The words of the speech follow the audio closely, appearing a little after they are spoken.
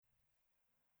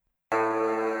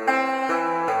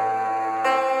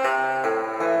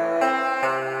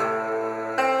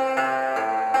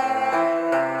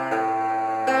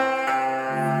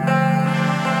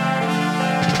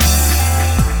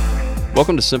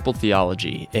Welcome to Simple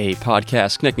Theology, a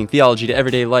podcast connecting theology to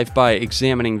everyday life by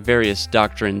examining various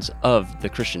doctrines of the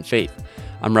Christian faith.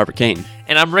 I'm Robert Kane.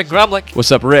 And I'm Rick Grumlick.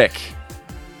 What's up, Rick?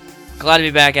 Glad to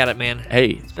be back at it, man.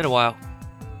 Hey. It's been a while.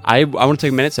 I want to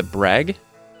take a minute to brag,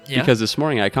 Yeah? because this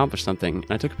morning I accomplished something,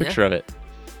 and I took a picture of it.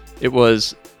 It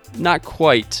was not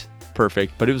quite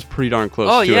perfect, but it was pretty darn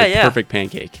close to a perfect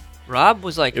pancake. Rob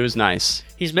was like... It was nice.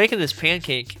 He's making this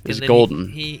pancake. It was golden.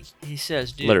 He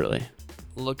says, dude... Literally.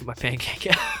 Look at my pancake.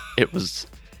 It was...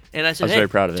 And I said, I was very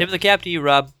proud of it. tip of the cap to you,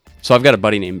 Rob. So I've got a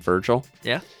buddy named Virgil.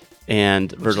 Yeah? And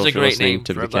Which Virgil's is a great listening name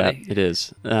to for the a cap. buddy. It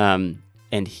is.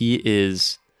 And he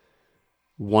is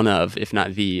one of, if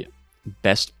not the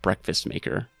best breakfast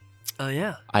maker Oh,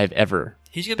 yeah. I've ever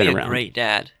He's going to been be a around. great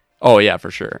dad. Oh, yeah,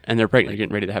 for sure. And they're pregnant. They're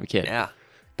getting ready to have a kid. Yeah.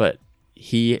 But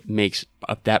he makes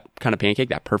up that kind of pancake,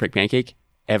 that perfect pancake,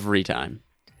 every time.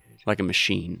 Like a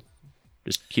machine.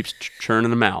 Just keeps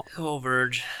churning them out. Oh,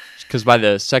 Verge. Because by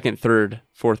the second, third,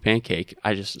 fourth pancake,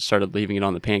 I just started leaving it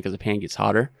on the pan because the pan gets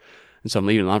hotter. And so I'm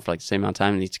leaving it on for like the same amount of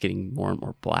time, and it's getting more and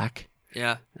more black.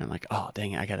 Yeah. And I'm like, oh,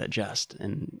 dang it, I got to adjust.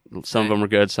 And some of them were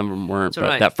good, some of them weren't. It's But all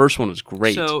right. that first one was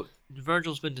great. So,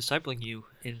 Virgil's been discipling you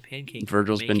in pancake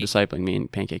Virgil's making. been discipling me in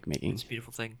pancake making. It's a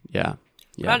beautiful thing. Yeah.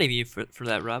 Proud of you for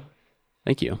that, Rob.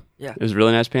 Thank you. Yeah. It was a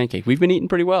really nice pancake. We've been eating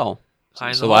pretty well. High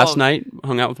in So the last log. night,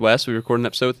 hung out with Wes. We recorded an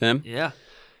episode with him. Yeah.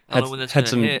 I don't know when that's going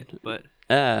to hit, but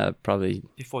Probably,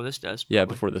 before this does. yeah,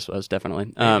 probably. before this was,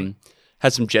 definitely.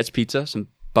 Had some Jets pizza, some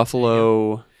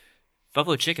Buffalo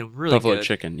Buffalo chicken, really good.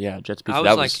 chicken. Yeah, Jets pizza. I was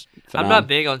That like, was I'm phenomenal. not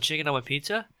big on chicken on my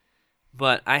pizza,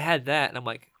 but I had that, and I'm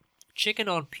like, chicken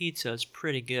on pizza is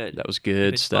pretty good. That was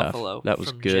good It's stuff. Buffalo That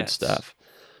was from good Jets. stuff.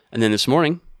 And then this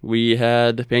morning, we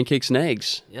had pancakes and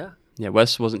eggs. Yeah, Yeah,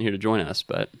 Wes wasn't here to join us,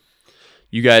 but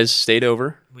you guys stayed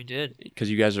over we did.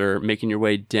 because you guys are making your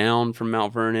way down from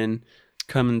Mount Vernon,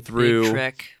 coming through, Big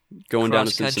trek, going down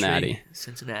to cross-country, Cincinnati.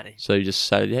 Cincinnati. So you just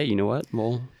decided, hey, you know what?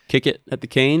 We'll kick it at the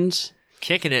Canes.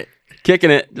 Kicking it. Kicking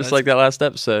it, just That's- like that last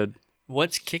episode.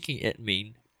 What's kicking it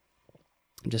mean?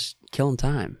 Just killing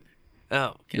time. Oh,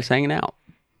 okay. Just hanging out.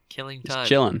 Killing Just time.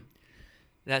 chilling.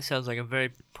 That sounds like a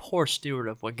very poor steward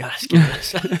of what God has given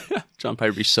us. John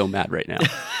probably be so mad right now.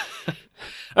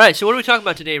 All right, so what are we talking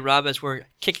about today, Rob, as we're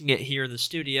kicking it here in the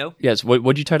studio? Yes,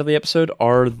 what'd you title the episode?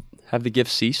 Have the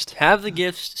gifts ceased? Have the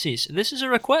gifts cease. And this is a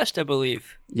request, I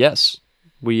believe. Yes.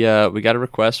 We got a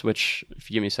request, which, if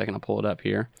you give me a second, I'll pull it up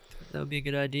here. That would be a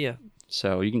good idea.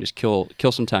 So you can just kill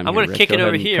some time. I'm going gonna to kick it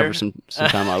over and here. Cover some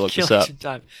time while I look this Killing up. some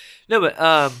time. No,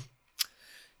 but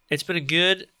it's been a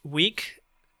good week.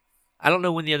 I don't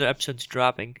know when the other episode's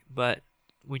dropping, but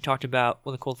we talked about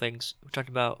one of the cool things. We talked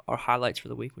about our highlights for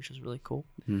the week, which was really cool.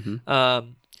 Mm-hmm.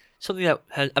 Something that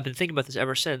I've been thinking about this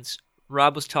ever since.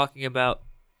 Rob was talking about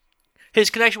his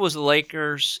connection was the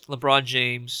Lakers, LeBron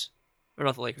James, or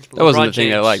not the Lakers. But That wasn't LeBron the thing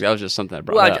I James. liked. That was just something I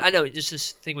brought Well, up. I know, just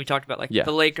this thing we talked about, like Yeah.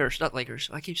 the Lakers, not Lakers.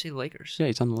 I keep saying Lakers. Yeah,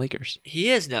 he's on the Lakers.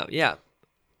 He is now, yeah.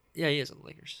 Yeah, he is on the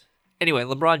Lakers. Anyway,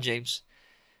 LeBron James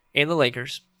and the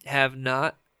Lakers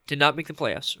did not make the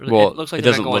playoffs. Or Well, it looks like it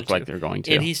they're doesn't not going look like to. they're going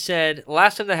to. And he said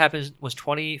last time that happened was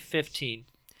 2015.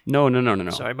 No.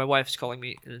 Sorry, my wife's calling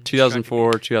me.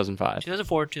 2004, 2005.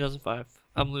 2004, 2005.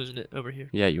 I'm losing it over here.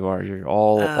 Yeah, you are. You're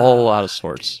all out of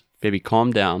sorts. Baby,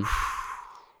 calm down.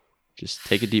 Just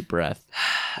take a deep breath.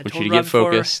 I Want told you to Rob get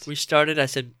before focused. we started, I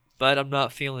said, "Bud, I'm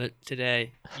not feeling it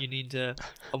today. You need to.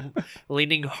 I'm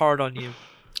leaning hard on you."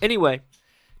 Anyway,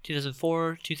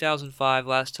 2004, 2005,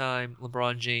 last time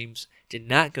LeBron James did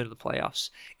not go to the playoffs,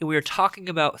 and we were talking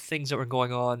about things that were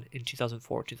going on in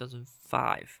 2004,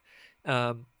 2005.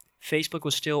 Facebook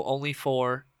was still only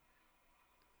for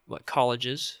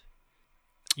colleges.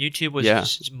 YouTube was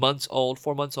just months old,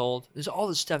 4 months old. There's all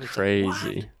this stuff. It's Crazy.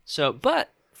 like, what? So, but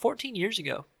 14 years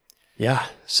ago. Yeah.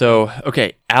 So,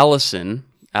 okay, Allison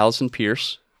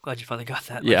Pierce. Glad you finally got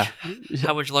that. Yeah.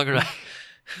 How much longer do I...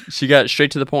 She got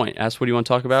straight to the point. Asked, what do you want to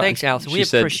talk about? Thanks, Allison. She We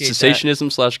said appreciate that.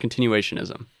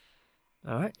 cessationism/continuationism.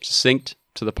 All right. Succinct,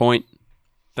 to the point.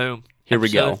 Boom. Here we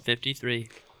go. Episode 53.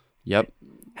 Yep.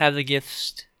 Have the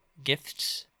gifts.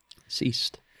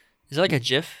 Ceased. Is that like a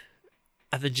GIF?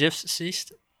 Have the GIFs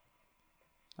ceased?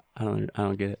 I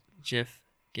don't get it. GIF.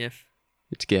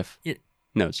 It's GIF. Yeah.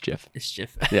 No, it's GIF. It's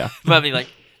GIF. Yeah. But I mean, like,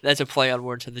 that's a play on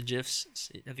words. Have the GIFs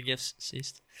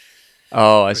ceased?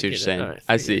 Oh, I see what you're Forget it. saying. All right,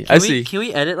 I forget see. it. I see. Can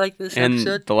we edit like this And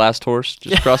episode? the last horse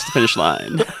just crossed the finish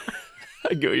line.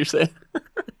 I get what you're saying.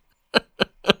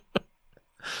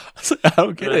 I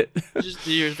don't get it. Just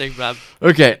do your thing, Rob.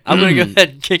 Okay. I'm going to go ahead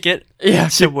and kick it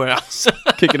somewhere else.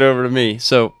 Kick it over to me.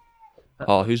 So,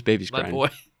 whose baby's My crying? boy.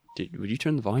 Dude, would you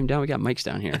turn the volume down? We got mics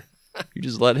down here. You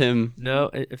just let him. No,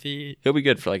 if he... He'll be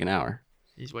good for like an hour.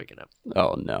 He's waking up.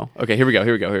 Oh, no. Okay, here we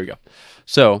go.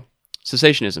 So,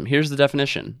 cessationism. Here's the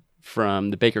definition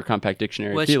from the Baker Compact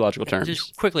Dictionary of Theological Terms.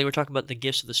 Just quickly, we're talking about the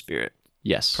gifts of the Spirit.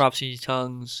 Yes. Prophecy,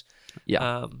 tongues,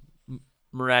 Yeah.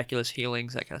 Miraculous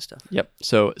healings, that kind of stuff. Yep.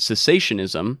 So,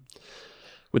 cessationism,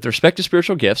 with respect to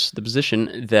spiritual gifts, the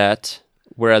position that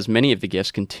whereas many of the gifts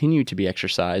continue to be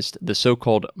exercised, the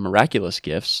so-called miraculous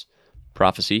gifts,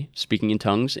 prophecy, speaking in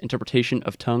tongues, interpretation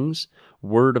of tongues,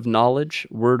 word of knowledge,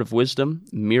 word of wisdom,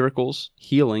 miracles,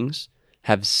 healings,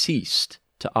 have ceased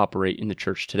to operate in the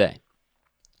church today.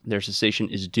 Their cessation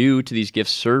is due to these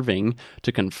gifts serving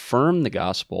to confirm the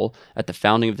gospel at the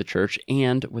founding of the church,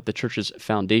 and with the church's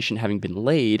foundation having been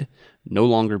laid, no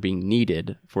longer being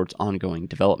needed for its ongoing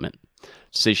development.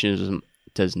 Cessationism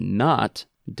does not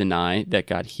deny that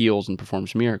God heals and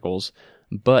performs miracles,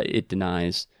 but it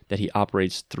denies that he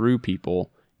operates through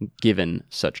people given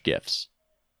such gifts.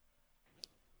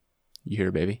 You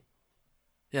hear, baby?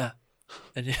 Yeah.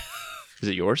 Is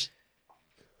it yours?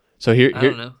 So here, I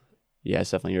don't know. Yeah,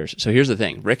 it's definitely yours. So here's the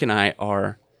thing. Rick and I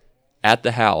are at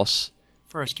the house.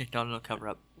 First kicked on, it'll cover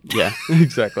up. Yeah,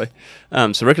 exactly.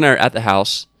 So Rick and I are at the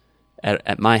house,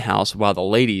 at my house, while the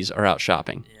ladies are out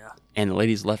shopping. Yeah. And the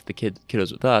ladies left the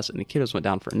kiddos with us, and the kiddos went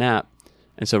down for a nap.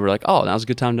 And so we're like, oh, now's a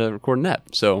good time to record a nap.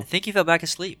 So I think he fell back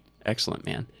asleep. Excellent,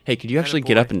 man. Hey, could you actually Attaboy.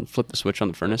 get up and flip the switch on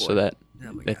the furnace so that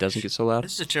Oh my it doesn't gosh. get so loud?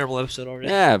 This is a terrible episode already.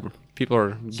 Yeah, people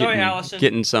are Sorry, Allison.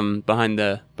 getting some behind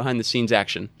the scenes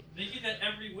action. They do that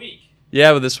every week.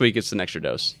 Yeah, but this week it's an extra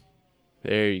dose.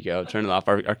 There you go. Turn it off.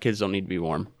 Our kids don't need to be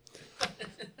warm.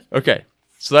 Okay,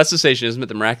 so that's cessationism. But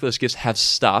the miraculous gifts have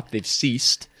stopped. They've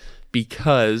ceased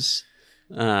because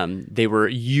they were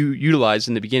utilized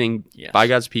in the beginning by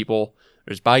God's people,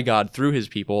 or by God through his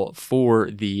people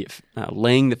for the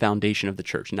laying the foundation of the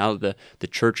church. Now that the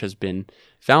church has been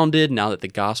founded, now that the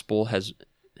gospel has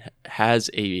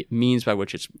a means by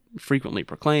which it's frequently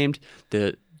proclaimed,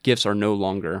 the gifts are no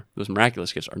longer, those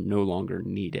miraculous gifts are no longer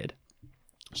needed.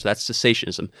 So that's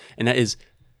cessationism. And that is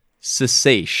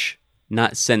cessation,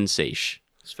 not sensation.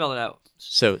 Spell it out.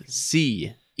 So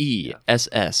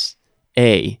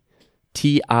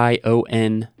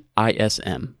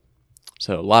CESSATIONISM.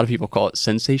 So a lot of people call it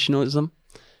sensationalism,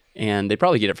 and they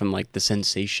probably get it from like the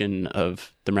sensation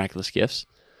of the miraculous gifts.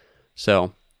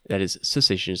 So that is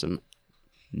cessationism,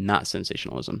 not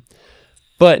sensationalism.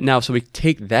 But now, so we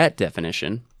take that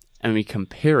definition and we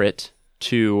compare it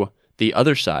to the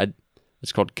other side.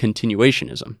 It's called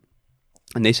continuationism.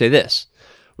 And they say this: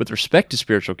 with respect to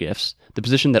spiritual gifts, the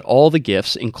position that all the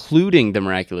gifts, including the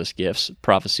miraculous gifts,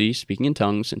 prophecy, speaking in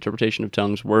tongues, interpretation of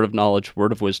tongues, word of knowledge,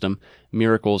 word of wisdom,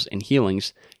 miracles, and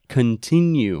healings,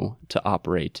 continue to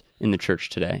operate in the church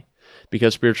today.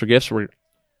 Because spiritual gifts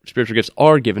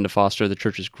are given to foster the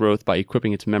church's growth by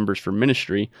equipping its members for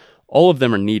ministry, all of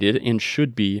them are needed and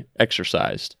should be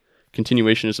exercised.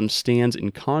 Continuationism stands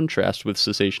in contrast with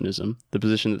cessationism, the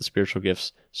position that the spiritual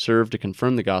gifts serve to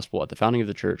confirm the gospel at the founding of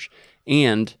the church,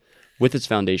 and, with its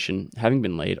foundation having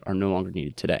been laid, are no longer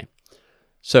needed today.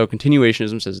 So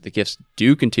continuationism says that the gifts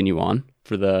do continue on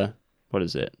for to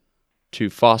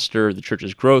foster the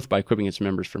church's growth by equipping its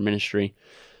members for ministry,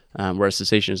 whereas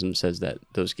cessationism says that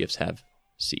those gifts have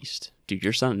ceased. Dude,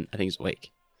 your son, I think, is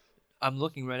awake. I'm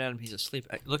looking right at him. He's asleep.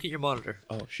 Look at your monitor.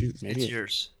 Oh, shoot. Maybe It's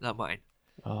yours, not mine.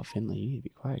 Oh, Finley, you need to be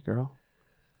quiet, girl.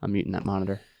 I'm muting that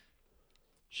monitor.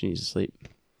 She needs to sleep.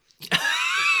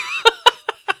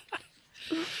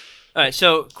 All right,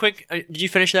 so quick. Did you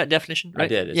finish that definition? Right? I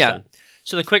did. It's yeah. done.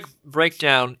 So the quick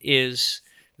breakdown is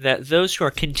that those who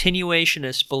are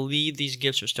continuationists believe these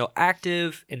gifts are still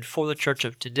active and for the church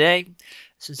of today.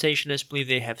 Cessationists believe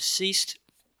they have ceased.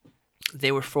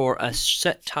 They were for a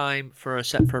set time, for a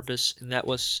set purpose, and that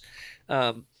was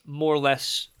more or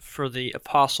less for the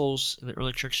apostles in the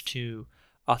early church to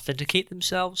authenticate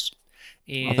themselves.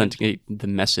 And Authenticate the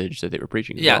message that they were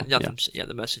preaching. as yeah, well.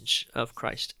 the message of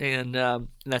Christ. And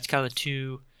that's kind of the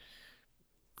two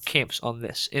camps on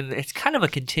this. And it's kind of a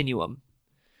continuum,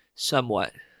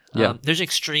 somewhat. Yeah. There's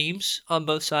extremes on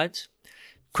both sides.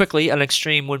 Quickly, an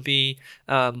extreme would be,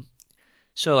 Pentecostals.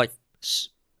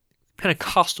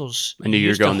 I knew you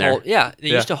were going there. They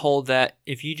used to hold that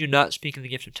if you do not speak in the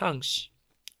gift of tongues,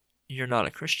 you're not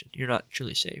a Christian. You're not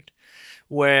truly saved.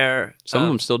 Where Some of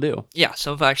them still do. yeah,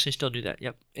 some of them actually still do that.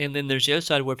 Yep. And then there's the other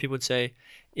side where people would say,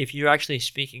 if you're actually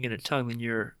speaking in a tongue, then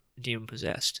you're demon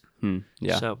possessed.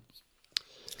 Yeah. So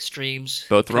extremes.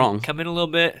 Both wrong. Come in a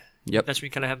little bit. Yep. That's where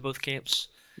you kind of have both camps.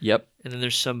 Yep. And then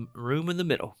there's some room in the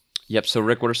middle. Yep. So,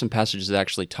 Rick, what are some passages that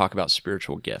actually talk about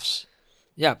spiritual gifts?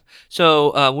 Yeah.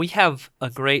 So we have a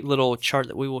great little chart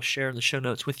that we will share in the show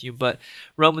notes with you. But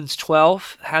Romans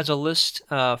 12 has a list.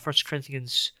 1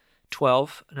 Corinthians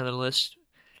 12, another list.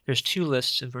 There's 2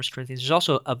 lists in 1 Corinthians. There's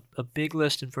also a big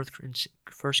list in 1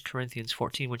 Corinthians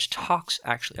 14, which talks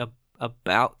actually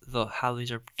about how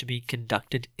these are to be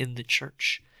conducted in the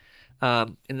church.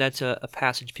 And that's a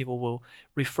passage people will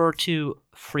refer to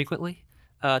frequently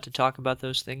to talk about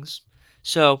those things.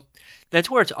 So that's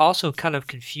where it's also kind of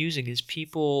confusing is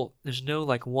there's no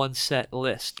like one set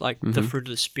list, like the fruit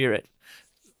of the Spirit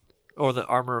or the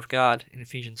armor of God in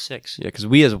Ephesians 6. Yeah, because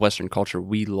we as a Western culture,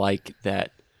 we like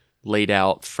that laid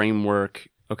out framework.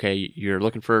 Okay, you're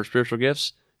looking for spiritual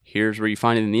gifts. Here's where you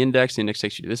find it in the index. The index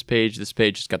takes you to this page. This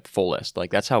page has got the full list.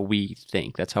 Like that's how we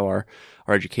think. That's how our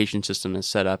education system is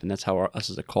set up, and that's how us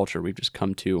as a culture we've just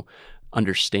come to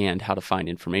understand how to find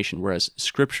information. Whereas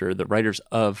Scripture, the writers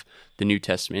of the New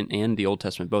Testament and the Old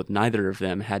Testament, both neither of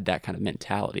them had that kind of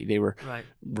mentality. They were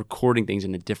recording things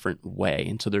in a different way,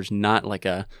 and so there's not like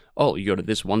you go to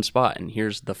this one spot and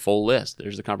here's the full list.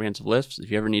 There's the comprehensive list.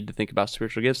 If you ever need to think about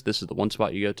spiritual gifts, this is the one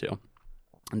spot you go to.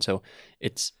 And so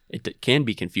it can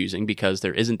be confusing because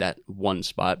there isn't that one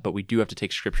spot, but we do have to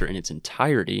take Scripture in its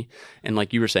entirety. And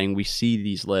like you were saying, we see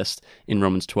these lists in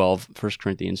Romans 12, 1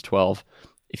 Corinthians 12,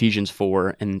 Ephesians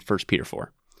 4, and 1 Peter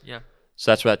 4. Yeah.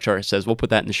 So that's what that chart says. We'll put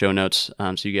that in the show notes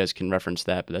so you guys can reference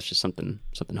that, but that's just something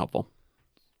helpful.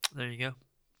 There you go.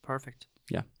 Perfect.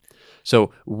 Yeah.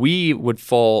 So we would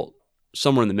fall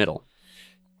somewhere in the middle.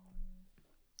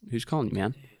 Who's calling you,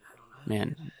 man?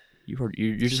 Man, you're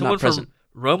just Someone not present. From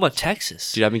Roma,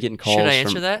 Texas. Dude, I've been getting calls. Should I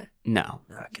answer that? No.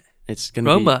 Okay. It's going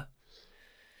to Roma.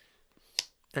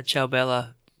 That Ciao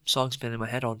Bella song's been in my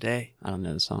head all day. I don't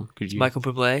know the song. Could you? Michael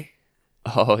Bublé.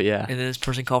 Oh, yeah. And then this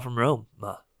person called from Rome.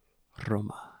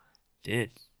 Roma.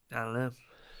 Dude, I don't know.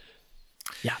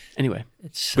 Yeah. Anyway,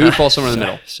 we would fall somewhere in the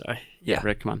middle. Sorry. Yeah,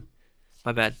 Rick, come on.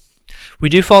 My bad. We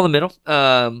do fall in the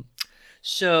middle.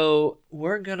 So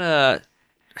we're gonna,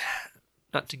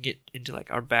 not to get into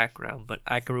like our background, but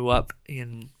I grew up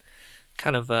in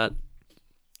kind of a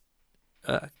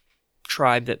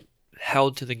tribe that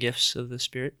held to the gifts of the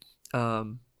Spirit. At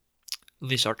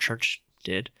least our church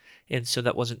did. And so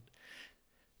that wasn't,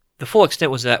 the full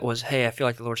extent was, hey, I feel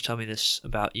like the Lord's telling me this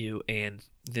about you, and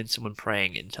then someone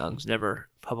praying in tongues, never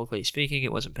publicly speaking.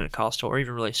 It wasn't Pentecostal or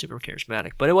even really super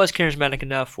charismatic, but it was charismatic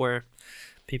enough where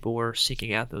people were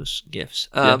seeking out those gifts.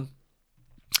 But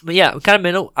yeah, kind of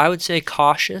middle, I would say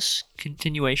cautious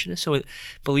continuationist. So I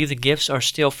believe the gifts are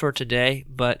still for today,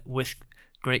 but with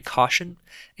great caution.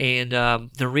 And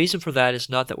the reason for that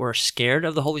is not that we're scared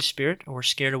of the Holy Spirit or we're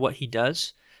scared of what he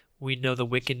does. We know the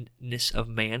wickedness of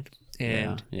man,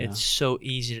 and it's so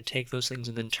easy to take those things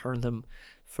and then turn them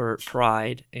for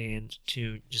pride and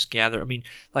to just gather. I mean,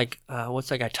 like, what's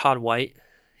that guy, Todd White?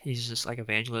 He's just like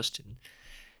evangelist, and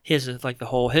he has like the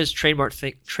whole, his trademark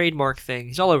thing.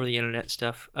 He's all over the internet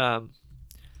stuff. Got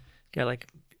like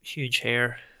huge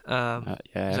hair. I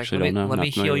he's actually like, don't know. let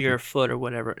me heal your it. foot or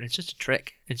whatever. And it's just a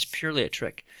trick. It's purely a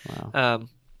trick. Wow.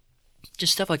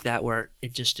 Just stuff like that where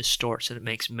it just distorts and it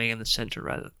makes man the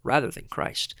center rather than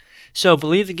Christ. So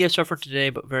believe the gifts are for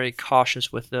today, but very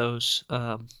cautious with those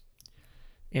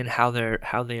and how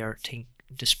they are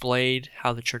displayed,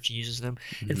 how the church uses them.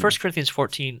 In 1 Corinthians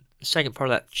 14, the second part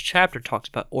of that chapter talks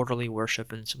about orderly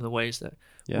worship and some of the ways that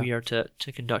we are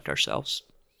to conduct ourselves.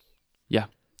 Yeah.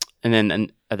 And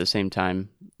then at the same time,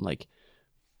 like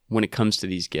when it comes to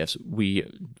these gifts, we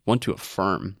want to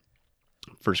affirm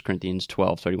 1 Corinthians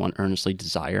 12:31, earnestly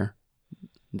desire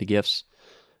the gifts.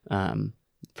 1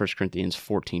 Corinthians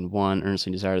 14:1,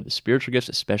 earnestly desire the spiritual gifts,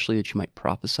 especially that you might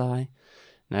prophesy.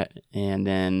 And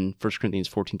then 1 Corinthians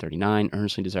 14:39,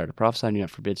 earnestly desire to prophesy, do not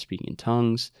forbid speaking in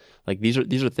tongues. Like these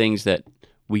are things that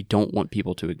we don't want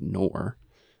people to ignore.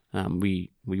 We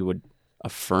would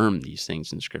affirm these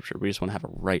things in Scripture. We just want to have a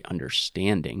right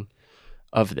understanding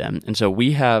of them. And so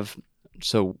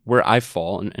where I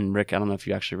fall, and Rick, I don't know if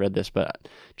you actually read this, but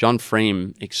John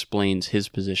Frame explains his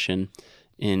position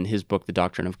in his book, The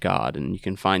Doctrine of God, and you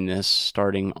can find this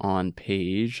starting on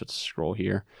page, let's scroll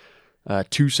here,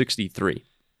 263.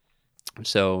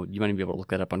 So you might be able to look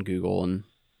that up on Google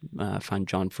and find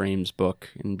John Frame's book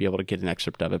and be able to get an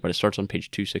excerpt of it, but it starts on page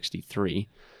 263.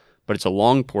 But it's a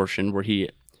long portion where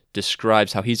he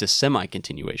describes how he's a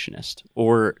semi-continuationist,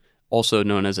 or also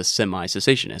known as a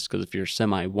semi-cessationist, because if you're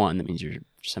semi-one, that means you're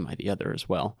semi the other as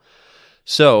well.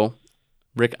 So,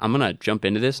 Rick, I'm going to jump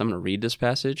into this. I'm going to read this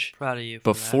passage. Proud of you.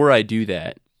 Before I do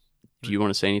that, do you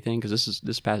want to say anything? Because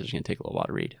this passage is going to take a little while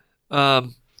to read.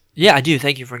 Yeah, I do.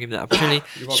 Thank you for giving me that opportunity.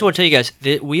 Just want to tell you guys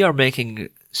that we are making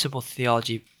Simple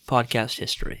Theology podcast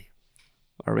history.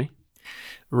 Are we?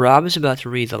 Rob is about to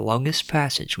read the longest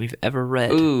passage we've ever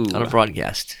read on a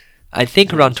broadcast. I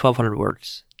think around 1,200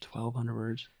 words. 1,200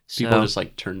 words? People So, just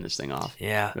like turn this thing off.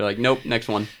 yeah. They're like, nope, next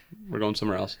one. We're going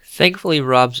somewhere else. Thankfully,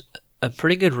 Rob's a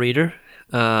pretty good reader.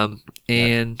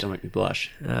 And Don't make me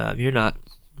blush. you're not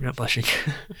blushing.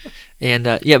 And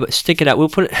yeah, but stick it out. We'll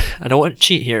put it. I don't want to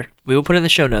cheat here. We will put it in the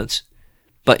show notes,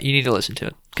 but you need to listen to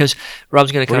it because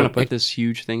Rob's going to We're kind going of to put this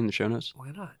huge thing in the show notes.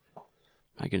 Why not?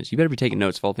 My goodness, you better be taking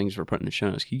notes of all things we're putting in the show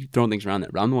notes. You keep throwing things around there,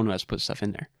 but I'm the one who has to put stuff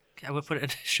in there. Okay, I'm going to put it in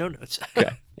the show notes.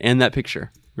 Okay. And that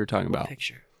picture we were talking about.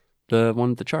 Picture. The one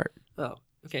with the chart. Oh,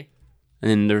 okay. And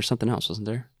then there was something else, wasn't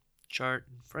there? Chart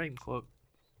and frame quote.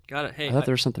 Got it. Hey, I thought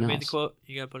there was something made else. the quote.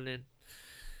 You got to put it in.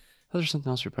 I thought there was something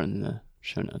else we were putting in the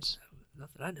show notes.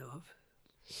 Not that I know of.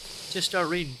 Just start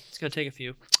reading. It's going to take a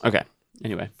few. Okay.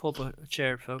 Anyway. Pull up a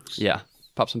chair, folks. Yeah.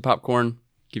 Pop some popcorn.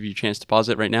 Give you a chance to pause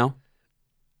it right now.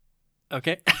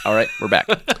 Okay. All right. We're back.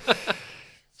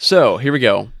 So here we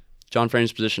go. John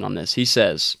Frame's position on this. He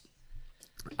says,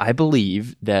 I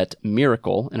believe that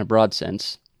miracle, in a broad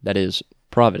sense, that is,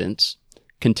 providence,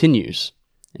 continues,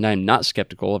 and I am not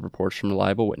skeptical of reports from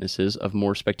reliable witnesses of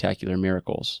more spectacular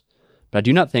miracles. But I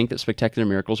do not think that spectacular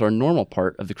miracles are a normal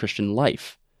part of the Christian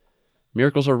life.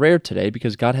 Miracles are rare today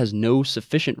because God has no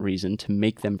sufficient reason to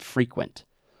make them frequent.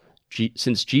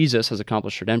 Since Jesus has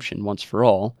accomplished redemption once for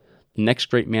all, the next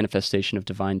great manifestation of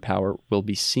divine power will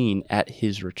be seen at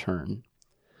his return.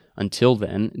 Until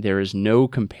then, there is no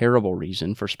comparable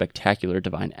reason for spectacular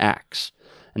divine acts,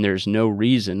 and there is no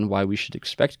reason why we should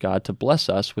expect God to bless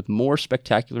us with more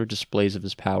spectacular displays of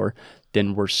his power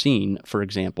than were seen, for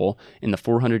example, in the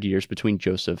 400 years between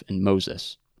Joseph and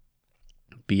Moses.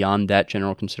 Beyond that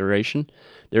general consideration,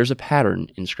 there is a pattern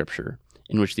in Scripture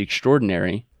in which the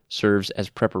extraordinary serves as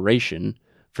preparation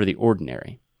for the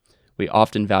ordinary. We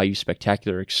often value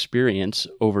spectacular experience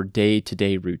over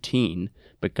day-to-day routine,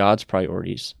 but God's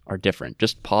priorities are different.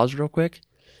 Just pause real quick.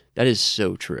 That is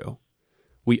so true.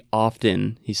 We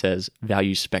often, he says,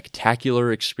 value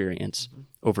spectacular experience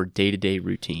over day-to-day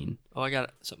routine. Oh, I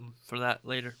got something for that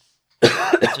later.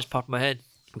 It just popped in my head.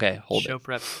 Okay, hold Show it.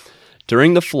 prep.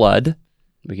 During the flood,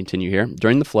 we continue here.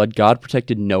 During the flood, God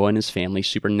protected Noah and his family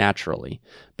supernaturally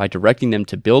by directing them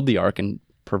to build the ark and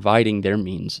providing their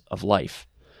means of life.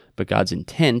 But God's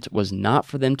intent was not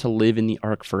for them to live in the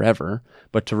ark forever,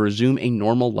 but to resume a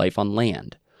normal life on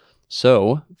land.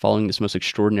 So, following this most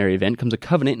extraordinary event comes a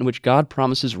covenant in which God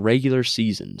promises regular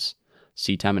seasons: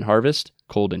 seedtime and harvest,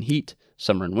 cold and heat,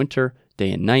 summer and winter,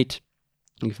 day and night.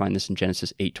 You can find this in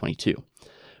Genesis 8:22.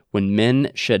 When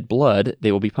men shed blood,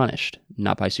 they will be punished,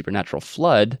 not by supernatural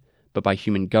flood, but by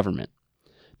human government.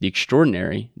 The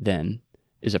extraordinary, then,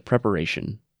 is a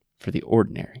preparation for the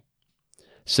ordinary.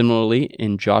 Similarly,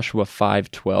 in Joshua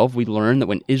 5:12, we learn that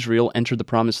when Israel entered the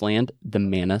Promised Land, the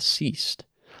manna ceased.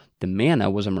 The manna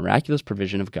was a miraculous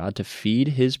provision of God to feed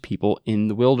his people in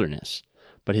the wilderness,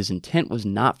 but his intent was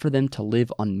not for them to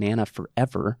live on manna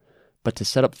forever, but to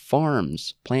set up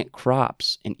farms, plant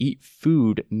crops, and eat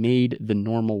food made the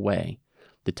normal way.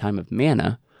 The time of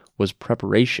manna was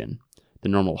preparation. The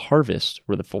normal harvests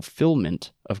were the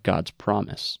fulfillment of God's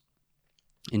promise.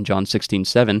 In John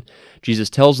 16:7, Jesus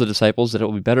tells the disciples that it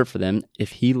will be better for them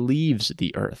if he leaves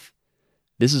the earth.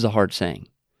 This is a hard saying.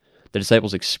 The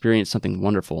disciples experienced something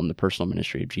wonderful in the personal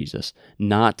ministry of Jesus,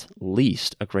 not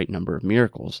least a great number of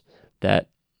miracles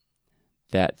there's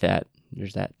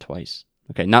that twice.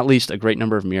 Okay, not least a great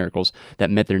number of miracles that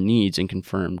met their needs and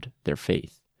confirmed their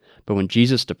faith. But when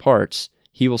Jesus departs,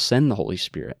 he will send the Holy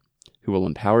Spirit, who will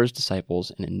empower his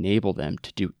disciples and enable them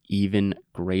to do even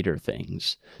greater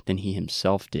things than he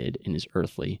himself did in his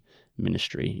earthly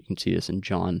ministry. You can see this in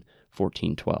John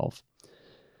 14:12.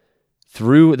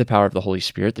 Through the power of the Holy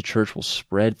Spirit, the church will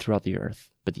spread throughout the earth,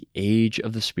 but the age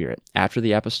of the Spirit, after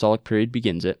the apostolic period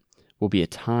begins it, will be a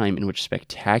time in which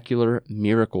spectacular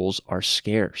miracles are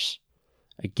scarce.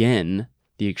 Again,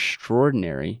 the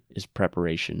extraordinary is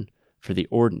preparation for the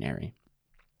ordinary.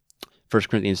 1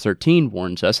 Corinthians 13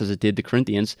 warns us, as it did the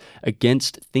Corinthians,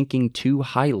 against thinking too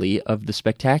highly of the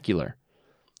spectacular.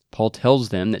 Paul tells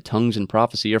them that tongues and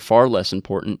prophecy are far less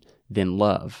important than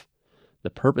love. The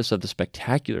purpose of the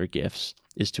spectacular gifts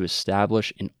is to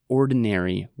establish an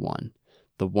ordinary one,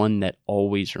 the one that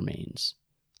always remains: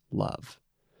 love.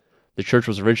 The church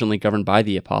was originally governed by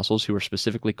the apostles, who were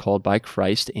specifically called by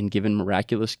Christ and given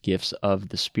miraculous gifts of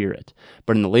the Spirit.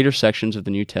 But in the later sections of the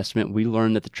New Testament, we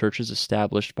learn that the churches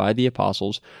established by the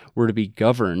apostles were to be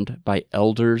governed by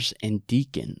elders and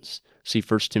deacons. See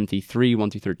 1 Timothy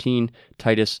 3:1-13,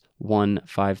 Titus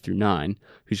 1:5-9,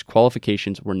 whose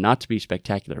qualifications were not to be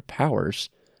spectacular powers,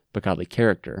 but godly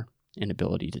character and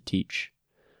ability to teach.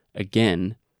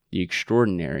 Again, the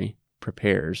extraordinary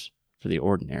prepares for the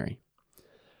ordinary.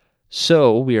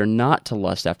 So we are not to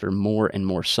lust after more and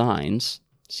more signs,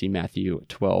 See Matthew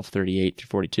 12:38 through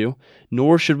 42.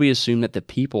 Nor should we assume that the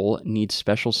people need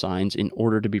special signs in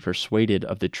order to be persuaded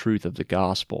of the truth of the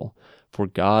gospel, for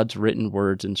God's written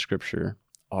words in Scripture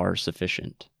are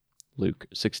sufficient. Luke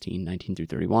 16:19 through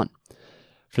 31.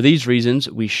 For these reasons,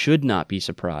 we should not be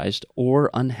surprised or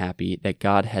unhappy that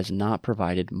God has not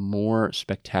provided more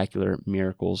spectacular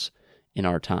miracles in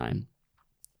our time.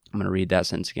 I'm going to read that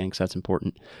sentence again because that's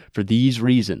important. For these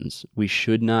reasons, we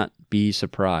should not be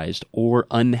surprised or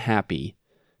unhappy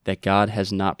that God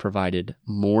has not provided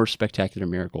more spectacular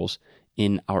miracles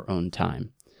in our own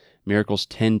time. Miracles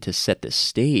tend to set the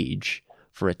stage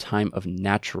for a time of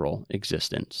natural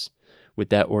existence. With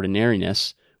that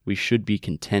ordinariness, we should be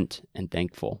content and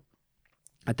thankful.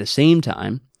 At the same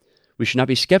time, we should not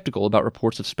be skeptical about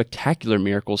reports of spectacular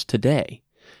miracles today.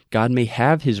 God may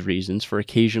have his reasons for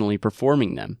occasionally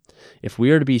performing them. If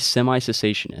we are to be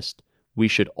semi-cessationist, we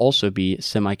should also be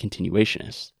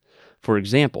semi-continuationist. For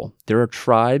example, there are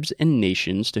tribes and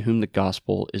nations to whom the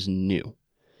gospel is new.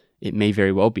 It may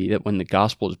very well be that when the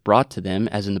gospel is brought to them,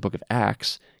 as in the book of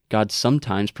Acts, God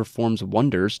sometimes performs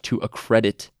wonders to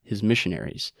accredit his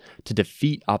missionaries, to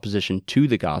defeat opposition to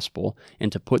the gospel,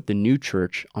 and to put the new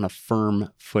church on a firm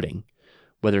footing.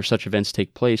 Whether such events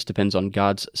take place depends on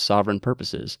God's sovereign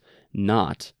purposes,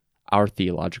 not our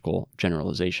theological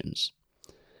generalizations.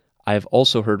 I have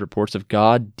also heard reports of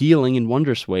God dealing in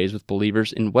wondrous ways with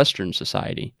believers in Western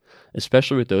society,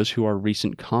 especially with those who are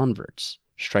recent converts,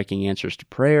 striking answers to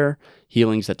prayer,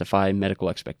 healings that defy medical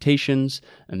expectations,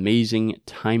 amazing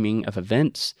timing of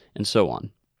events, and so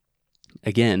on.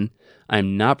 Again, I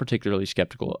am not particularly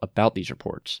skeptical about these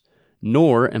reports,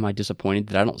 nor am I disappointed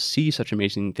that I don't see such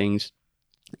amazing things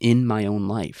in my own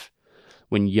life.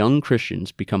 When young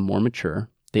Christians become more mature,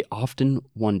 they often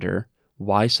wonder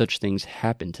why such things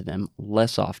happen to them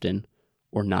less often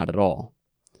or not at all.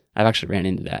 I've actually ran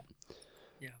into that.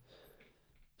 Yeah.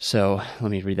 So let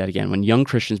me read that again. When young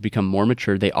Christians become more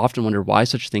mature, they often wonder why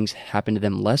such things happen to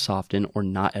them less often or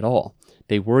not at all.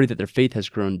 They worry that their faith has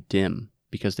grown dim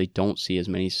because they don't see as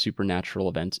many supernatural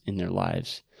events in their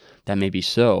lives. That may be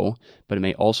so, but it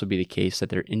may also be the case that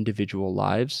their individual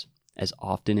lives, as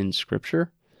often in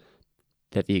Scripture,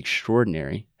 that the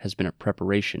extraordinary has been a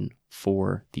preparation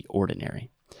for the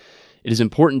ordinary. It is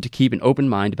important to keep an open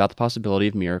mind about the possibility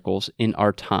of miracles in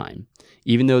our time.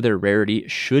 Even though their rarity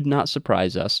should not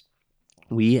surprise us,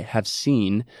 we have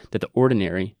seen that the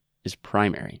ordinary is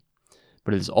primary.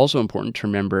 But it is also important to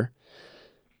remember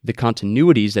the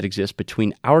continuities that exist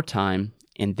between our time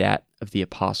and that of the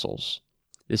apostles.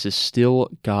 This is still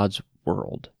God's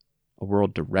world, a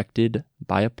world directed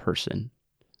by a person,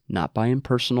 not by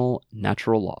impersonal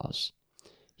natural laws.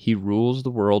 He rules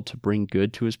the world to bring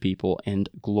good to his people and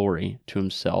glory to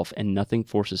himself, and nothing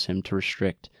forces him to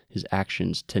restrict his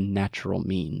actions to natural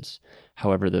means,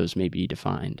 however those may be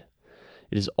defined.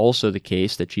 It is also the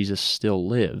case that Jesus still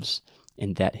lives,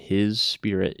 and that his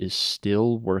Spirit is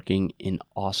still working in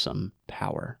awesome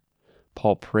power.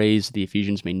 Paul prays the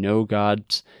Ephesians may know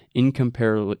God's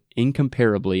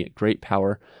incomparably great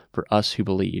power for us who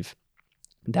believe.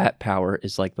 That power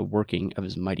is like the working of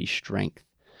his mighty strength,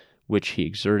 which he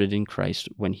exerted in Christ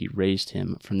when he raised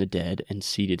him from the dead and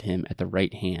seated him at the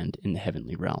right hand in the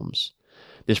heavenly realms.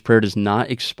 This prayer does not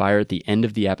expire at the end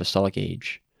of the apostolic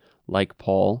age. Like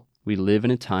Paul, we live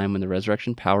in a time when the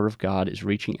resurrection power of God is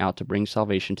reaching out to bring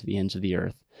salvation to the ends of the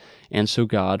earth, and so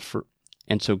God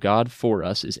for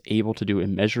us is able to do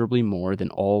immeasurably more than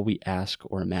all we ask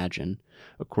or imagine,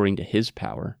 according to his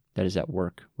power that is at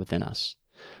work within us.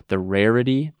 The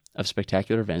rarity of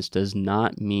spectacular events does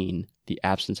not mean the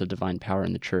absence of divine power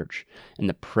in the church, and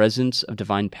the presence of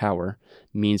divine power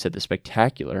means that the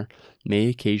spectacular may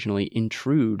occasionally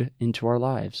intrude into our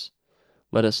lives.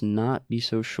 Let us not be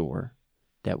so sure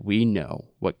that we know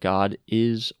what God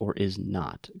is or is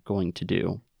not going to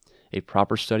do. A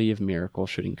proper study of miracles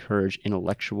should encourage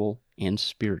intellectual and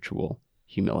spiritual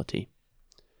humility.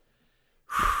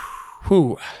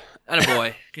 Whew.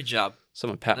 Attaboy. Good job.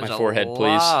 Someone pat There's my forehead,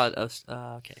 please.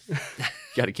 Okay.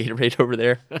 Got a Gatorade over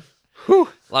there. Whew.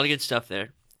 A lot of good stuff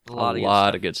there. A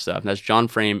lot of good stuff. And that's John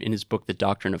Frame in his book, The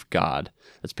Doctrine of God.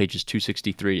 That's pages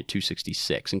 263 to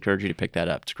 266. Encourage you to pick that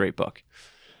up. It's a great book.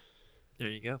 There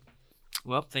you go.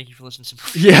 Well, thank you for listening to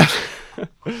some. Yeah.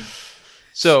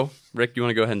 So, Rick, you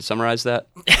want to go ahead and summarize that?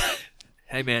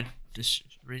 Hey, man, just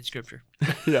read Scripture.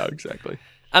 Yeah, exactly.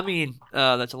 I mean,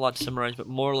 that's a lot to summarize, but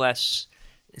more or less,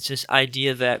 it's this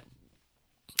idea that,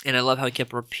 and I love how he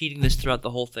kept repeating this throughout the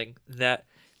whole thing, that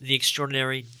the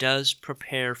extraordinary does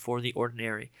prepare for the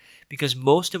ordinary. Because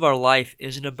most of our life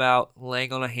isn't about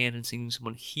laying on a hand and seeing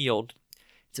someone healed.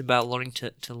 It's about learning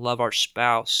to love our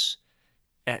spouse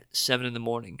at 7 in the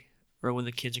morning or when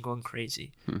the kids are going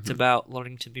crazy. Mm-hmm. It's about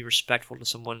learning to be respectful to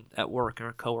someone at work or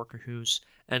a coworker who's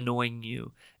annoying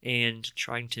you and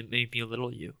trying to maybe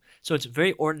belittle you. So it's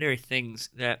very ordinary things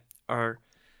that are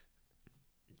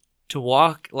to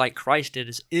walk like Christ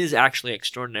did is actually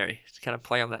extraordinary. To kind of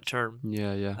play on that term.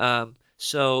 Yeah.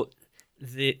 So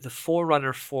the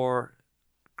forerunner for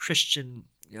Christian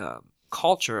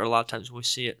culture, a lot of times we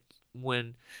see it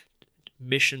when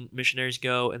missionaries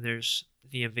go and there's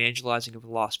the evangelizing of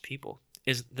lost people.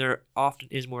 There often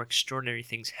is more extraordinary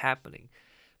things happening.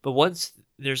 But once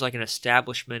there's like an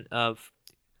establishment of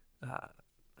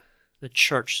the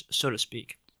church, so to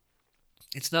speak,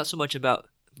 it's not so much about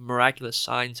miraculous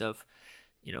signs of,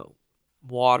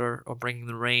 water or bringing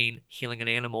the rain, healing an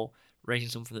animal, raising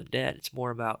someone from the dead. It's more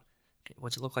about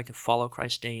what's it look like to follow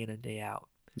Christ day in and day out.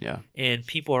 Yeah. And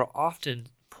people are often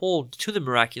pulled to the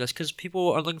miraculous because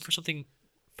people are looking for something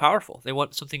powerful. They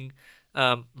want something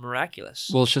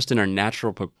miraculous. Well, it's just in our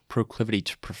natural proclivity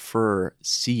to prefer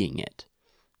seeing it.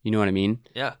 You know what I mean?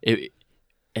 Yeah.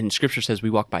 And Scripture says we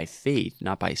walk by faith,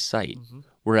 not by sight. Mm-hmm.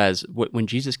 Whereas when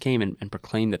Jesus came and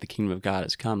proclaimed that the kingdom of God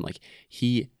has come, like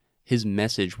his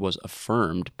message was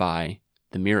affirmed by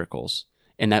the miracles.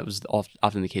 And that was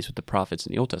often the case with the prophets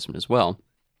in the Old Testament as well.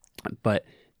 But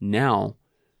now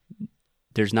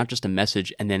there's not just a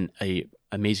message and then a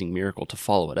amazing miracle to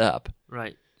follow it up.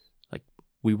 Right. Like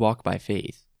we walk by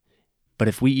faith. But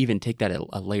if we even take that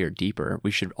a layer deeper, we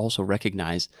should also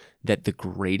recognize that the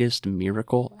greatest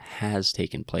miracle has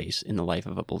taken place in the life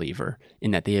of a believer, in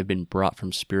that they have been brought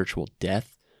from spiritual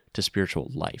death to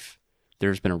spiritual life.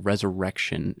 There's been a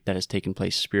resurrection that has taken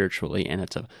place spiritually, and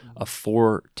it's a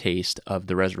foretaste of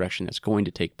the resurrection that's going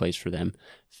to take place for them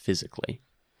physically.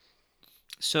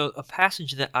 So a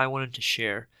passage that I wanted to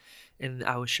share, and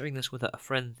I was sharing this with a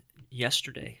friend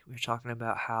yesterday. We were talking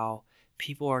about how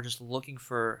people are just looking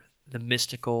for the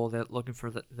mystical, they're looking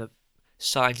for the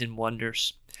signs and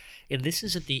wonders. And this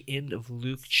is at the end of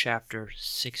Luke chapter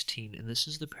 16, and this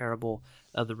is the parable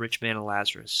of the rich man and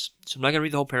Lazarus. So I'm not going to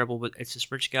read the whole parable, but it's this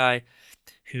rich guy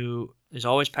who is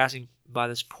always passing by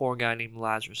this poor guy named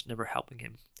Lazarus, never helping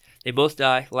him. They both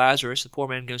die. Lazarus, the poor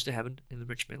man, goes to heaven, and the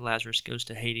rich man, Lazarus, goes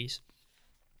to Hades.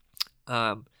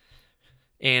 And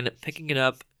picking it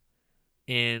up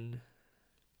in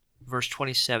verse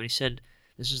 27, he said,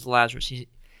 this is Lazarus,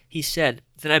 he said,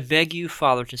 "Then I beg you,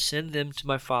 Father, to send them to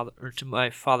my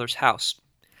father's house."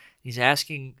 He's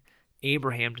asking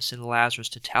Abraham to send Lazarus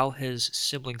to tell his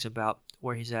siblings about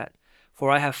where he's at. "For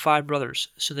I have 5 brothers,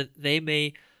 so that they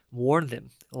may warn them,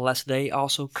 lest they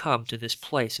also come to this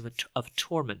place of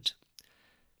torment."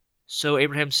 So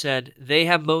Abraham said, "They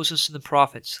have Moses and the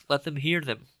prophets. Let them hear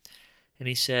them." And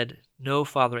he said, "No,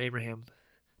 Father Abraham,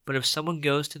 but if someone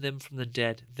goes to them from the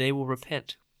dead, they will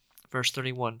repent." Verse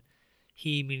 31.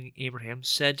 He, meaning Abraham,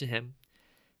 said to him,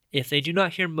 "If they do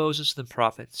not hear Moses and the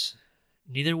prophets,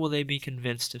 neither will they be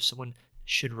convinced if someone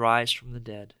should rise from the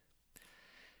dead."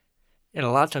 And a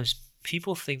lot of times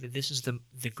people think that this is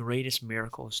the greatest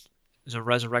miracle is a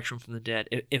resurrection from the dead.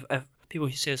 If people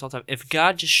say this all the time, if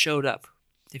God just showed up,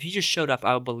 if he just showed up,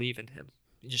 I would believe in him.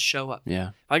 He just show up. Yeah.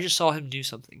 If I just saw him do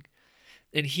something.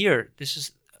 And here, this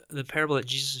is the parable that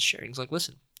Jesus is sharing. He's like,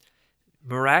 listen,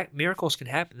 miracles can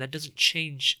happen. That doesn't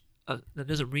change. That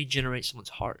doesn't regenerate someone's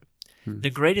heart. The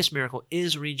greatest miracle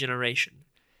is regeneration.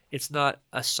 It's not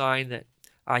a sign that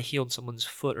I healed someone's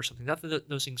foot or something. Not that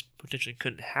those things potentially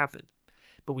couldn't happen,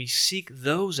 but we seek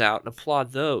those out and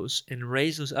applaud those and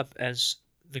raise those up as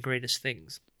the greatest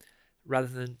things, rather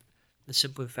than the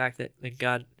simple fact that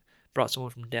God brought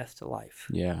someone from death to life.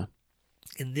 Yeah.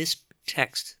 In this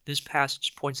text, this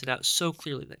passage points it out so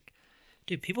clearly that,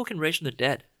 dude, people can raise from the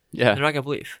dead. Yeah. They're not going to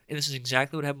believe. And this is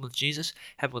exactly what happened with Jesus,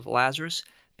 happened with Lazarus.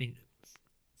 I mean,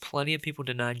 plenty of people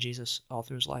denied Jesus all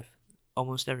through his life.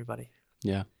 Almost everybody.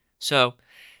 Yeah. So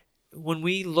when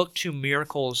we look to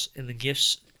miracles and the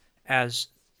gifts as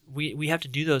we have to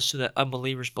do those so that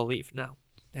unbelievers believe. No,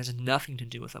 it has nothing to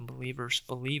do with unbelievers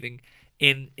believing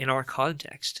in our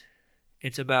context.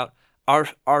 It's about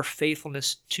our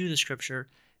faithfulness to the Scripture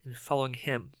and following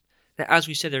Him. Now, as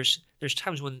we said, there's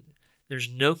times when there's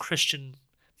no Christian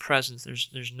presence,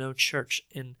 there's no church,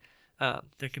 and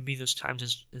there can be those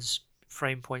times, as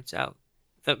Frame points out,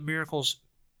 that miracles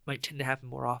might tend to happen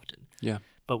more often. Yeah.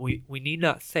 But we need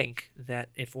not think that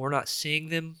if we're not seeing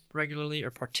them regularly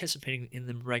or participating in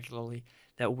them regularly,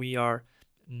 that we are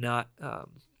not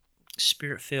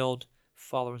Spirit-filled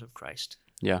followers of Christ.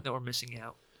 Yeah. That we're missing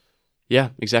out. Yeah,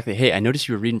 exactly. Hey, I noticed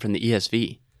you were reading from the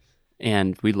ESV,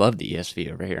 and we love the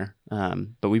ESV over here.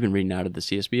 But we've been reading out of the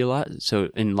CSB a lot. So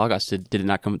in Logos, did it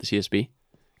not come with the CSB?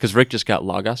 Because Rick just got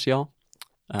Logos, y'all.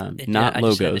 not I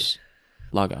just had logos,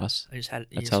 logos. I just had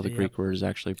That's how the ESV Greek up. word is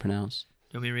actually pronounced.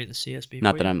 You want me to read the CSB?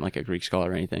 Not for that you? I'm like a Greek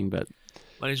scholar or anything, but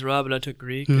My name's Rob, and I took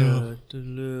Greek. can't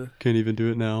even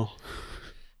do it now.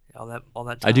 All that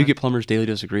time. I do get Plummer's Daily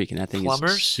Dose of Greek, and that thing is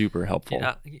Plumbers? super helpful.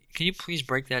 Yeah, can you please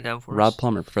break that down for Rob us?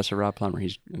 Plummer, Professor Rob Plummer.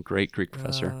 He's a great Greek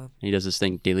professor. Uh, He does this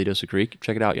thing, Daily Dose of Greek.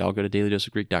 Check it out, y'all. Go to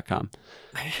dailydoseofgreek.com.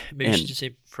 Maybe you and- should just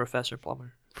say Professor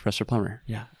Plummer. Professor Plummer.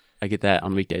 Yeah. I get that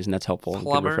on weekdays, and that's helpful. Good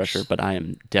Plumbers. refresher, but I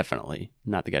am definitely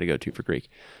not the guy to go to for Greek.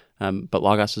 But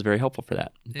Logos is very helpful for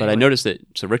that. But I Anyway. noticed that,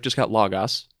 so Rick just got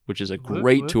Logos, which is a Whoop,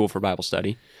 great whoop. tool for Bible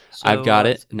study. So, I've got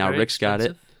it. it's Now very Rick's got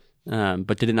it. expensive.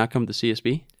 But did it not come with the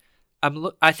CSB?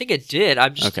 I think it did.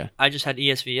 Okay. I just had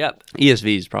ESV up.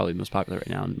 ESV is probably the most popular right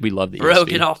now, and we love the Bro, ESV.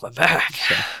 get off my back.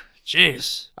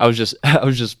 Jeez. I was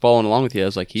just following along with you. I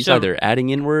was like, he's So- either adding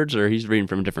in words or he's reading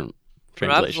from a different But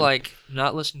I was translation. like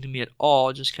not listening to me at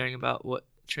all, just caring about what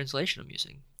translation I'm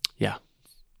using. Yeah.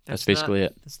 That's basically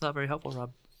it. That's not very helpful,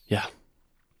 Rob. Yeah.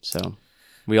 So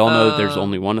we all know there's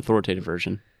only one authoritative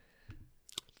version.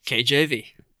 KJV.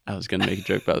 I was going to make a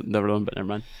joke about the other one, but never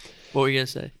mind. What were you gonna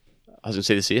say? I was going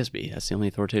to say the CSB. That's the only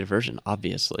authoritative version,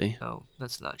 obviously. No,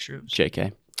 that's not true.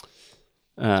 JK.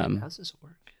 How does this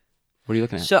work? What are you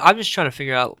looking at? So I'm just trying to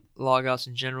figure out Logos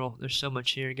in general. There's so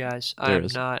much here, guys. There I'm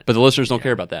is. not. But the listeners don't yeah.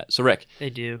 care about that. So, Rick, They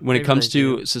do. when They it comes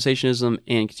really to do. cessationism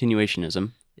and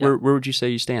continuationism, Yeah. where would you say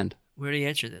you stand? Where do you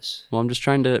answer this? Well, we're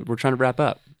trying to wrap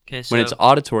up. Okay, so When it's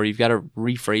auditory, you've got to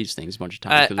rephrase things a bunch of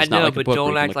times. 'cause I it's not know, like a but book where don't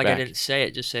you can act look like back. I didn't say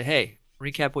it. Just say, hey,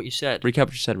 recap what you said. Recap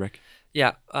what you said, Rick.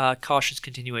 Yeah, cautious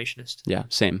continuationist. Yeah,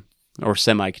 same. Or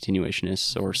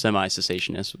semi-continuationists or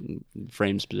semi-cessationist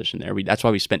frames position there. That's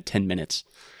why we spent 10 minutes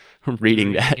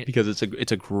reading that, it. because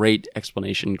it's a great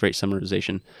explanation, great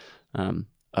summarization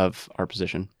of our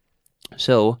position.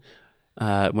 So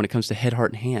when it comes to head,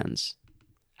 heart, and hands,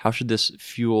 how should this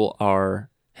fuel our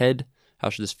head? How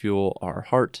should this fuel our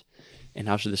heart? And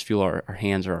how should this fuel our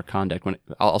hands or our conduct?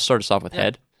 I'll start us off with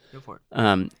head. Go for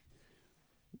it.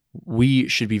 We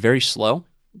should be very slow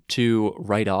to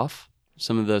write off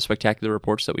some of the spectacular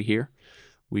reports that we hear.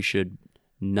 We should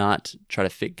not try to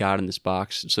fit God in this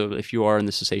box. So if you are in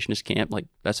the cessationist camp, like,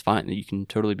 that's fine. You can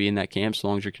totally be in that camp so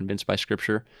long as you're convinced by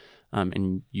Scripture,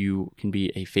 and you can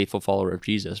be a faithful follower of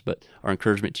Jesus. But our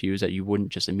encouragement to you is that you wouldn't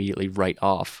just immediately write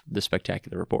off the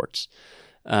spectacular reports.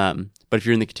 But if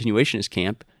you're in the continuationist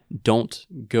camp, don't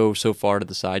go so far to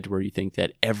the side to where you think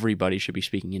that everybody should be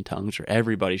speaking in tongues or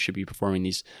everybody should be performing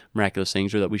these miraculous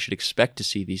things, or that we should expect to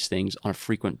see these things on a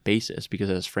frequent basis. Because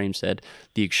as Frame said,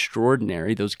 the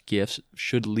extraordinary, those gifts,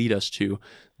 should lead us to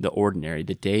the ordinary,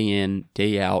 the day in,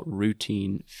 day out,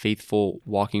 routine, faithful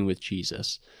walking with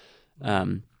Jesus.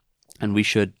 And we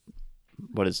should,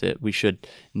 we should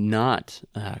not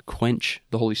quench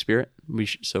the Holy Spirit.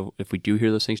 So if we do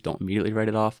hear those things, don't immediately write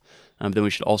it off. Then we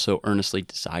should also earnestly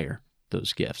desire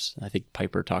those gifts. I think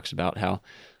Piper talks about how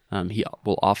he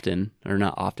will often, or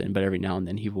not often, but every now and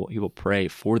then he will pray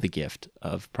for the gift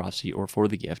of prophecy or for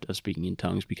the gift of speaking in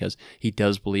tongues, because he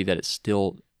does believe that it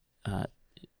still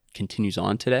continues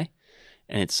on today,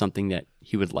 and it's something that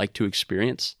he would like to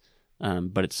experience,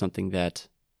 but it's something that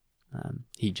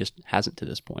he just hasn't to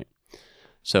this point.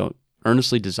 So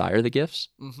earnestly desire the gifts.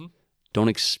 Mm-hmm. Don't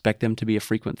expect them to be a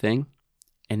frequent thing.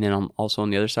 And then also on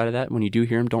the other side of that, when you do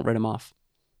hear them, don't write them off.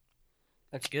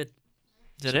 That's good.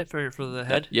 Is that it for the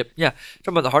head? Yep. Yeah.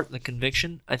 Talking about the heart and the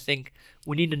conviction, I think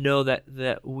we need to know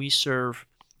that we serve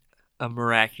a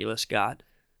miraculous God,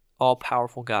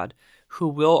 all-powerful God, who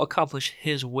will accomplish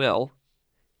His will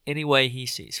any way He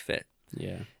sees fit.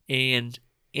 Yeah. And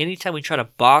anytime we try to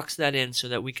box that in so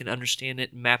that we can understand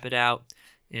it, map it out,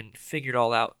 and figure it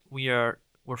all out, we're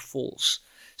fools.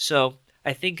 So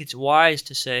I think it's wise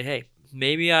to say, hey,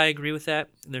 maybe I agree with that,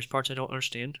 and there's parts I don't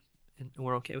understand, and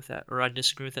we're okay with that. Or I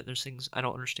disagree with that, and there's things I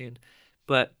don't understand.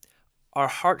 But our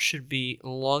heart should be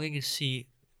longing to see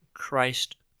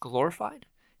Christ glorified,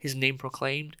 His name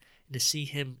proclaimed, and to see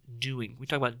Him doing. We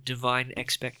talk about divine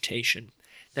expectation,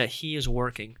 that He is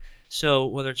working. So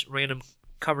whether it's random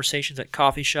conversations at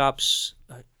coffee shops,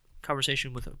 a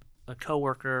conversation with a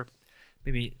coworker,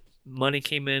 maybe money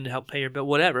came in to help pay your bill,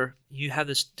 whatever, you have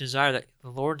this desire that the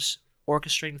Lord's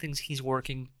orchestrating things, He's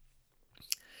working.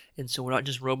 And so we're not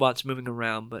just robots moving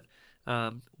around, but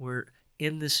we're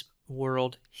in this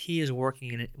world, He is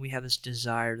working in it. We have this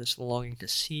desire, this longing to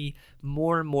see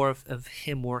more and more of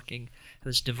Him working,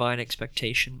 this divine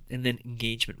expectation, and then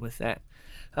engagement with that.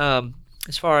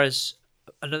 As far as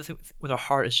another thing with our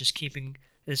heart is just keeping,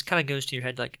 this kind of goes to your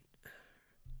head, like,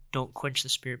 don't quench the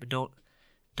Spirit, but don't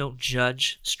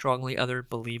judge strongly other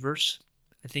believers.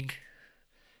 I think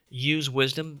use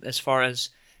wisdom as far as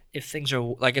if things are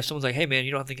like, if someone's like, hey man,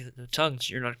 you don't have to get in tongues,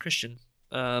 you're not a Christian.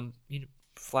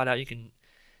 Flat out, you can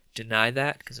deny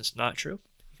that because it's not true.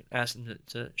 You can ask them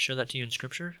to show that to you in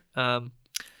Scripture. But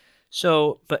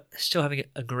still having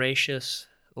a gracious,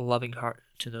 loving heart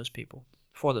to those people,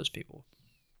 for those people.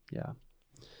 Yeah,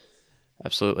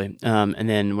 absolutely. And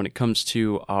then when it comes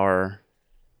to our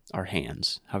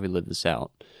hands, how we live this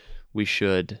out, we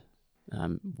should,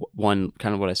 one,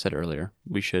 kind of what I said earlier,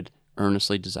 we should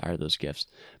earnestly desire those gifts.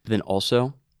 But then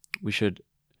also, we should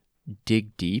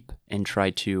dig deep and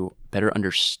try to better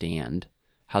understand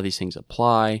how these things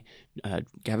apply, have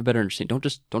a better understanding.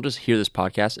 Don't just hear this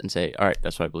podcast and say, all right,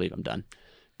 that's what I believe, I'm done.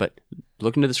 But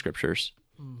look into the Scriptures,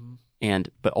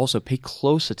 but also pay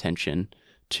close attention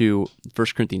to 1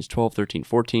 Corinthians 12, 13,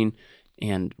 14,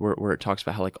 and where it talks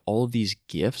about how like all of these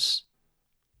gifts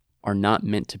are not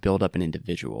meant to build up an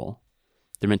individual.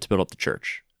 They're meant to build up the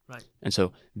church. Right. And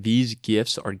so these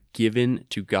gifts are given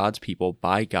to God's people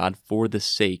by God for the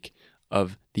sake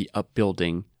of the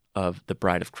upbuilding of the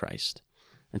bride of Christ.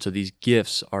 And so these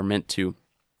gifts are meant to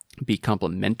be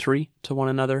complementary to one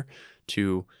another,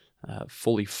 to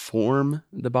fully form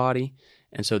the body.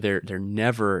 And so they're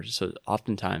never, so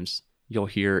oftentimes you'll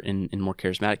hear in more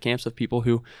charismatic camps of people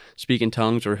who speak in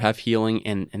tongues or have healing,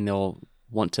 and they'll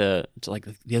want to like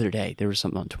the other day, there was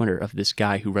something on Twitter of this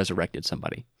guy who resurrected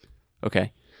somebody.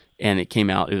 Okay. And it came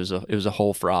out, it was a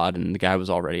whole fraud, and the guy was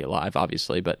already alive,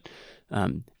 obviously, but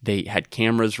they had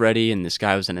cameras ready, and this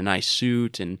guy was in a nice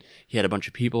suit, and he had a bunch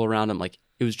of people around him. Like,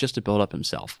 it was just to build up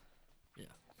himself. Yeah.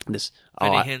 This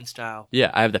Benny Hinn style.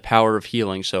 Yeah, I have the power of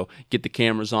healing, so get the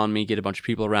cameras on me, get a bunch of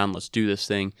people around, let's do this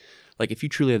thing. Like, if you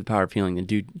truly have the power of healing, then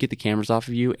dude, get the cameras off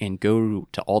of you and go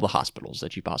to all the hospitals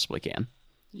that you possibly can.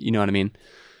 You know what I mean?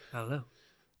 I don't know.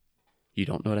 You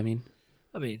don't know what I mean?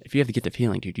 I mean, if you have the gift of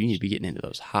healing, dude, you need to be getting into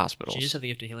those hospitals. Jesus had the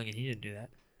gift of healing, and he didn't do that.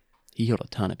 He healed a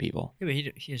ton of people. Yeah, but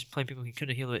he was plenty of people he could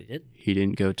have healed, but he didn't. He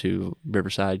didn't go to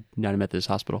Riverside United Methodist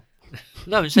Hospital.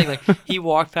 No, I'm just saying, like, he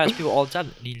walked past people all the time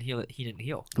that needed healing. He didn't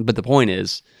heal. But the point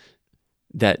is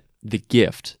that the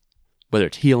gift, whether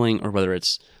it's healing or whether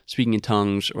it's speaking in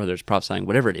tongues or whether it's prophesying,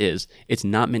 whatever it is, it's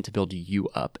not meant to build you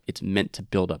up. It's meant to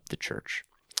build up the church.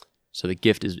 So the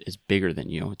gift is bigger than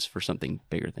you. It's for something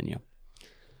bigger than you.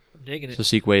 I'm digging it. So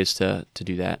seek ways to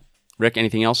do that. Rick,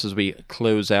 anything else as we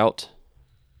close out?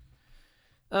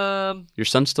 Your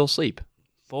son's still asleep.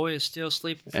 Boy is still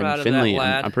sleeping. And Proud Finley, of that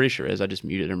lad. I'm pretty sure is. I just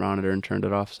muted her monitor and turned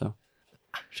it off, so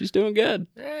she's doing good.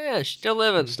 Yeah, she's still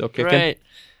living. Still kicking. Great.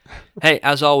 Hey,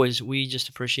 as always, we just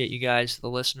appreciate you guys, the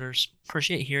listeners.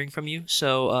 Appreciate hearing from you.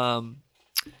 So,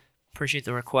 appreciate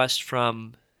the request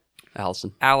from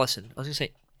Allison. I was going to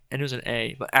say, and it was an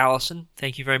A, but Allison,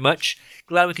 thank you very much.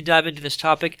 Glad we could dive into this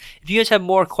topic. If you guys have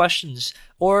more questions,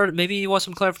 or maybe you want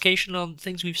some clarification on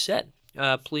things we've said,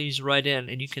 please write in,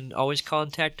 and you can always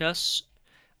contact us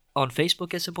on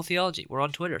Facebook at Simple Theology. We're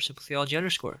on Twitter, Simple Theology _.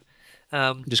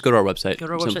 Just go to our website, go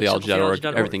to our website, simpletheology.org.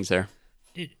 Everything's there.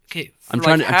 Dude, okay, I'm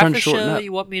trying to the shorten show, up.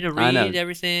 You want me to I know. read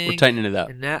everything? We're tightening it up.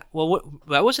 And that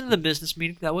that wasn't in the business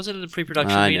meeting. That wasn't in the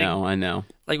pre-production meeting. I know.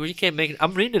 Like, you can't make it.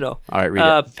 I'm reading it all. All right, read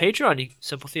it. Patreon,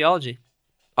 Simple Theology.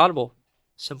 Audible,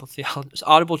 Simple Theology.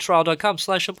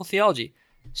 Audibletrial.com/Simple Theology.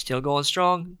 Still going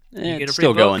strong. You get a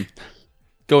Still free book. going.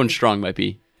 Going strong might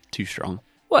be too strong.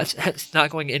 Well, it's not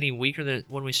going any weaker than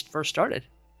when we first started.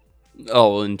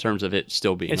 Oh, well, in terms of it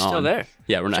still being It's on. still there.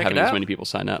 Yeah, we're not Check having it as out. many people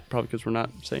sign up, probably because we're not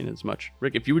saying as much.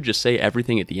 Rick, if you would just say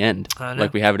everything at the end, I know.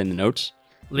 like we have it in the notes,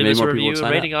 Leave maybe us a more people review, would a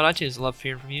sign rating up. on iTunes. Love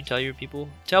hearing from you.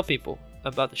 Tell people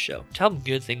about the show. Tell them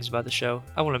good things about the show.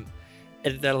 I want to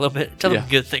edit that a little bit. Tell them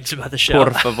good things about the show.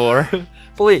 Por favor.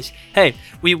 Please. Hey,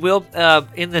 we will,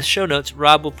 in the show notes,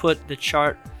 Rob will put the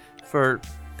chart for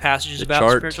passages about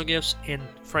spiritual gifts and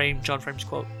John Frame's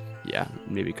quote. Yeah,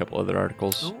 maybe a couple other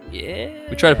articles. Oh, yeah.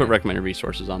 We try to put recommended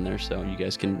resources on there so you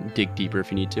guys can dig deeper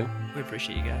if you need to. We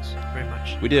appreciate you guys very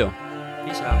much. We do.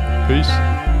 Peace out.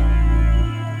 Peace.